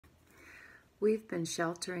We've been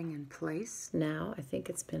sheltering in place now. I think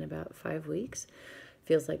it's been about 5 weeks.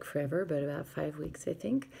 Feels like forever, but about 5 weeks, I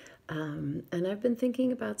think. And I've been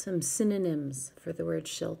thinking about some synonyms for the word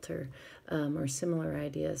shelter or similar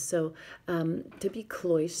ideas. So to be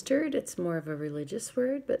cloistered, it's more of a religious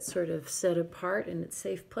word, but sort of set apart in its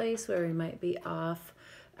safe place where we might be off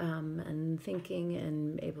and thinking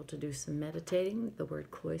and able to do some meditating, the word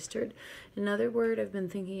cloistered. Another word I've been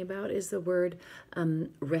thinking about is the word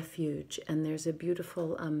refuge. And there's a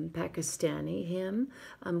beautiful Pakistani hymn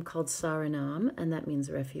called Saranam, and that means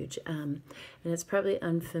refuge. And it's probably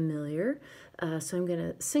unfamiliar, so I'm going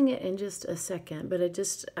to sing it in just a second. But I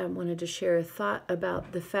just wanted to share a thought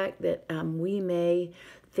about the fact that we may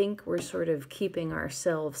think we're sort of keeping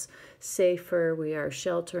ourselves safer. We are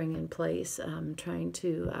sheltering in place, trying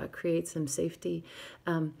to create some safety.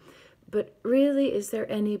 But really, is there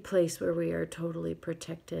any place where we are totally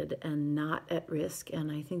protected and not at risk? And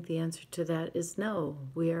I think the answer to that is no.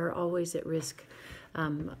 We are always at risk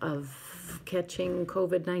of catching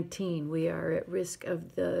COVID-19. We are at risk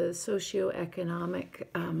of the socioeconomic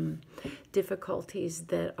difficulties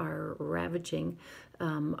that are ravaging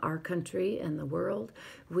our country and the world.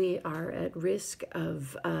 We are at risk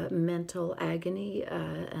of mental agony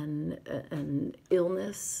and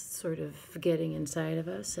illness sort of getting inside of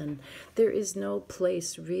us. And there is no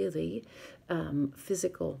place really,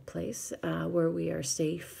 physical place, where we are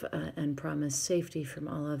safe and promise safety from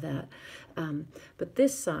all of that. But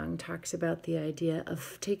this song talks about the idea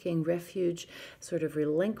of taking refuge, sort of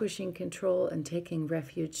relinquishing control and taking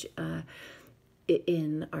refuge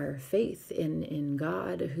in our faith in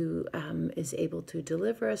God, who is able to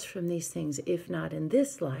deliver us from these things, if not in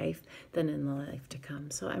this life, then in the life to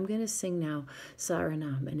come. So I'm going to sing now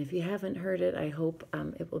Saranam, and if you haven't heard it, I hope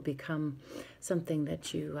it will become something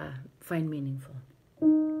that you find meaningful.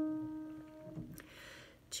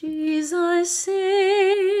 Jesus,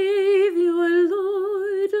 Savior,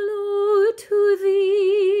 Lord, Lord, to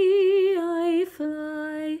thee I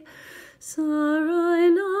fly.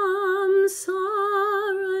 Saranam,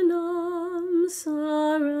 Saranam,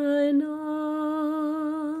 Saranam.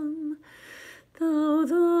 Thou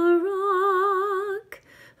the rock,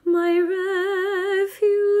 my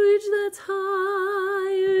refuge that's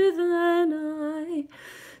higher than I.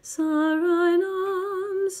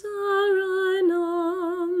 Saranam,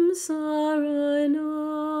 Saranam,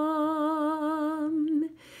 Saranam.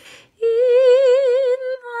 In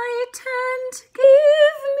thy tent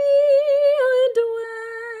give me a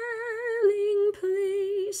dwelling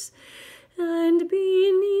place, and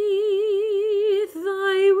beneath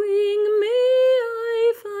thy wing may I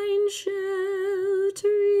find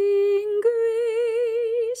sheltering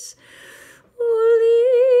grace. O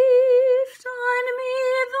lift on me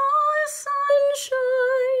the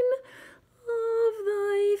sunshine of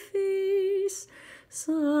thy face.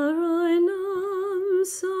 Saranam,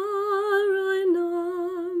 Saranam.